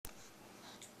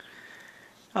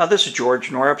This is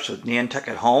George Norris with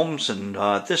Nantucket Homes, and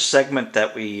this segment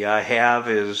that we have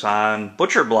is on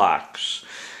butcher blocks.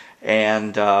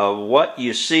 And what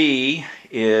you see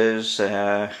is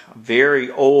a very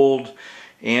old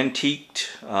antiqued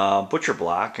butcher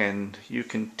block, and you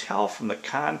can tell from the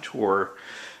contour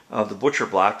of the butcher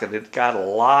block that it got a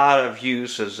lot of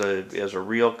use as a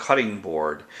real cutting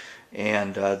board.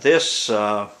 And this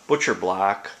butcher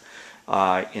block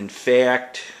in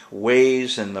fact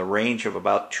weighs in the range of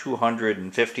about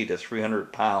 250 to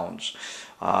 300 pounds.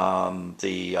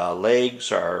 The legs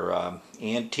are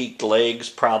antique legs,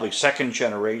 probably second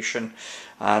generation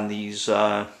on these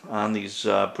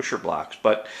butcher blocks.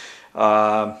 But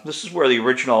this is where the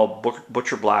original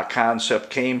butcher block concept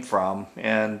came from,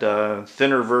 and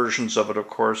thinner versions of it, of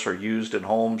course, are used in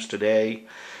homes today,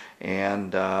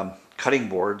 and cutting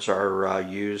boards are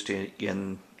used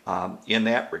in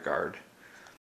that regard.